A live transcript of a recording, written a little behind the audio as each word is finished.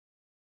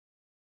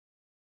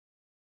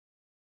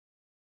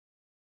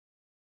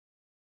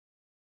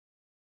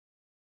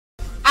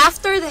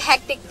After the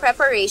hectic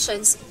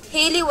preparations,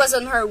 Hailey was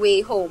on her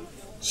way home.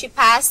 She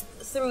passed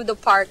through the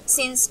park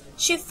since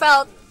she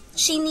felt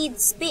she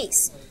needs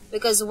space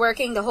because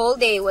working the whole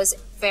day was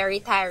very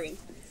tiring.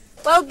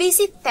 While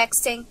busy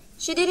texting,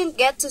 she didn't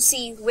get to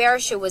see where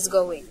she was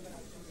going.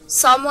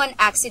 Someone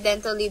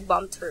accidentally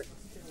bumped her.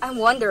 I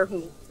wonder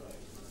who.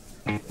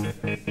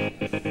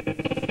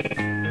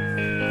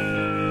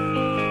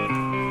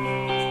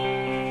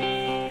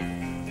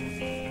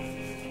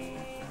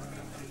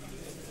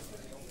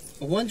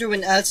 I wonder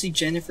when I'll see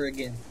Jennifer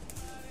again.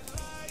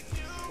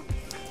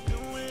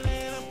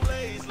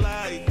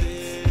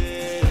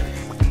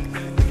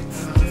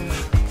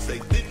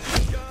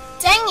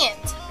 Dang it!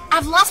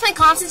 I've lost my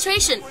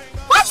concentration.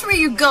 Watch where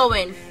you're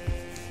going.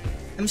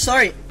 I'm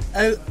sorry,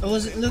 I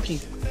wasn't looking.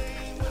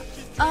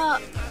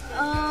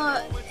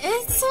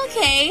 It's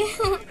okay.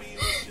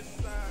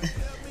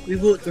 We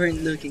both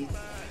weren't looking.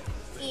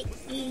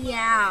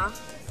 Yeah.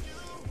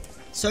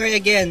 Sorry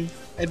again.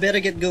 I better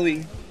get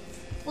going.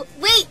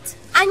 Wait!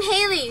 I'm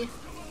Hailey.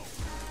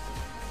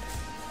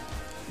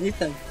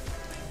 Nathan.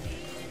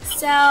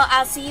 So,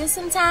 I'll see you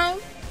sometime?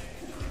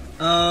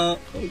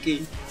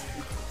 Okay.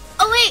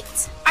 Oh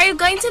wait! Are you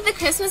going to the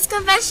Christmas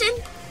convention?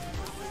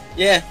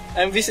 Yeah,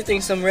 I'm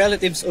visiting some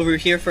relatives over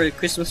here for a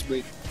Christmas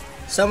break.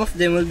 Some of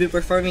them will be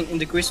performing in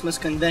the Christmas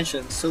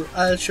convention, so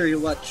I'll show you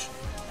watch.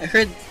 I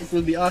heard it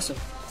will be awesome.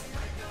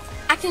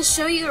 I can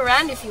show you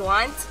around if you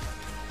want.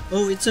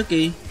 Oh, it's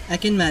okay. I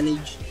can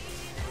manage.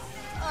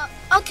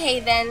 Okay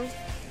then.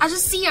 I'll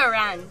just see you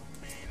around.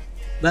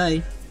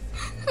 Bye.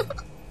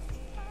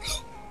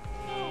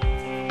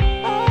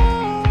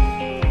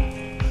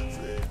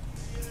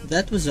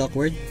 That was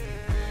awkward.